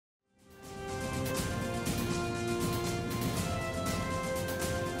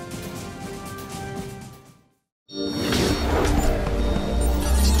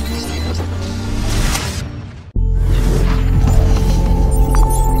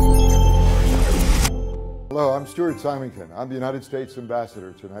Hello, I'm Stuart Symington. I'm the United States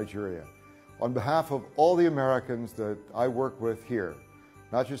Ambassador to Nigeria. On behalf of all the Americans that I work with here,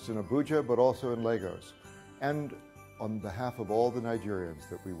 not just in Abuja, but also in Lagos, and on behalf of all the Nigerians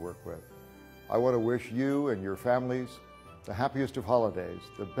that we work with, I want to wish you and your families the happiest of holidays,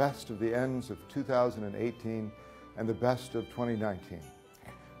 the best of the ends of 2018, and the best of 2019.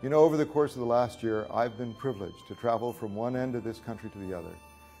 You know, over the course of the last year, I've been privileged to travel from one end of this country to the other.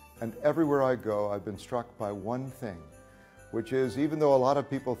 And everywhere I go, I've been struck by one thing, which is, even though a lot of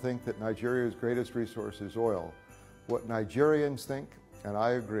people think that Nigeria's greatest resource is oil, what Nigerians think, and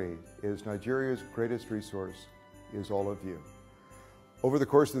I agree, is Nigeria's greatest resource is all of you. Over the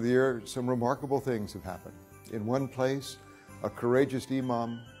course of the year, some remarkable things have happened. In one place, a courageous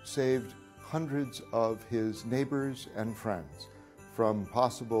imam saved hundreds of his neighbors and friends from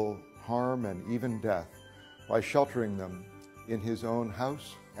possible harm and even death by sheltering them in his own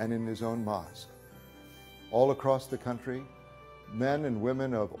house and in his own mosque. All across the country, men and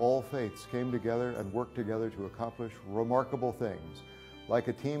women of all faiths came together and worked together to accomplish remarkable things, like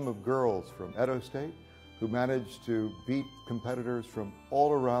a team of girls from Edo State who managed to beat competitors from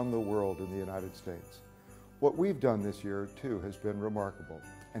all around the world in the United States. What we've done this year, too, has been remarkable,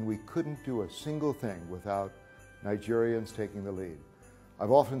 and we couldn't do a single thing without Nigerians taking the lead.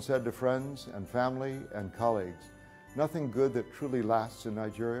 I've often said to friends and family and colleagues, nothing good that truly lasts in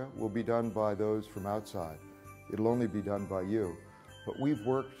Nigeria will be done by those from outside. It'll only be done by you. But we've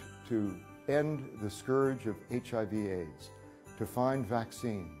worked to end the scourge of HIV/AIDS, to find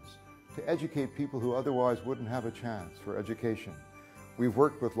vaccines, to educate people who otherwise wouldn't have a chance for education. We've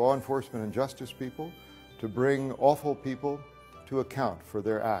worked with law enforcement and justice people to bring awful people to account for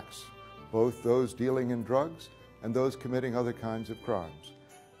their acts, both those dealing in drugs and those committing other kinds of crimes.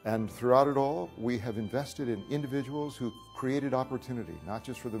 And throughout it all, we have invested in individuals who created opportunity, not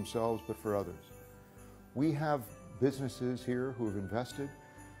just for themselves, but for others. We have businesses here who have invested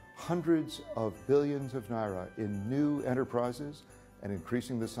hundreds of billions of naira in new enterprises and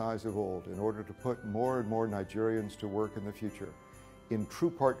increasing the size of old in order to put more and more Nigerians to work in the future in true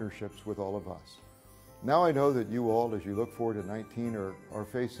partnerships with all of us. Now I know that you all, as you look forward to 19, are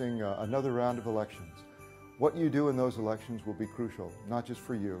facing another round of elections. What you do in those elections will be crucial, not just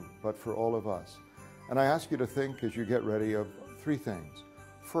for you, but for all of us. And I ask you to think, as you get ready, of three things.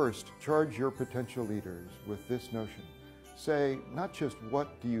 First, charge your potential leaders with this notion. Say, not just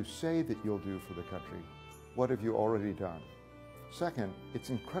what do you say that you'll do for the country, what have you already done? Second,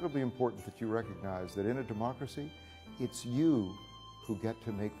 it's incredibly important that you recognize that in a democracy, it's you who get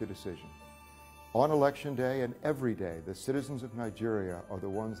to make the decision. On election day and every day, the citizens of Nigeria are the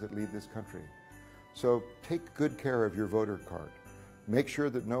ones that lead this country. So take good care of your voter card. Make sure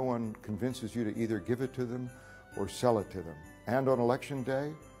that no one convinces you to either give it to them or sell it to them. And on election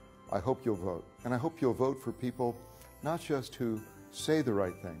day, I hope you'll vote. And I hope you'll vote for people not just who say the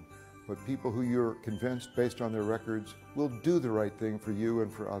right thing, but people who you're convinced, based on their records, will do the right thing for you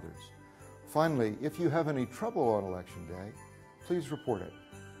and for others. Finally, if you have any trouble on election day, please report it.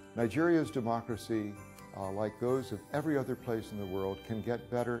 Nigeria's democracy, like those of every other place in the world, can get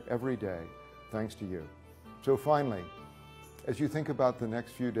better every day, thanks to you. So finally, as you think about the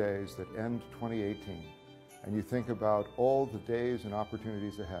next few days that end 2018, and you think about all the days and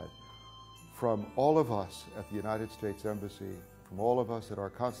opportunities ahead, from all of us at the United States Embassy, from all of us at our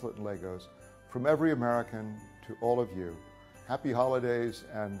consulate in Lagos, from every American to all of you, happy holidays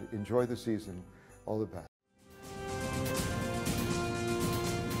and enjoy the season. All the best.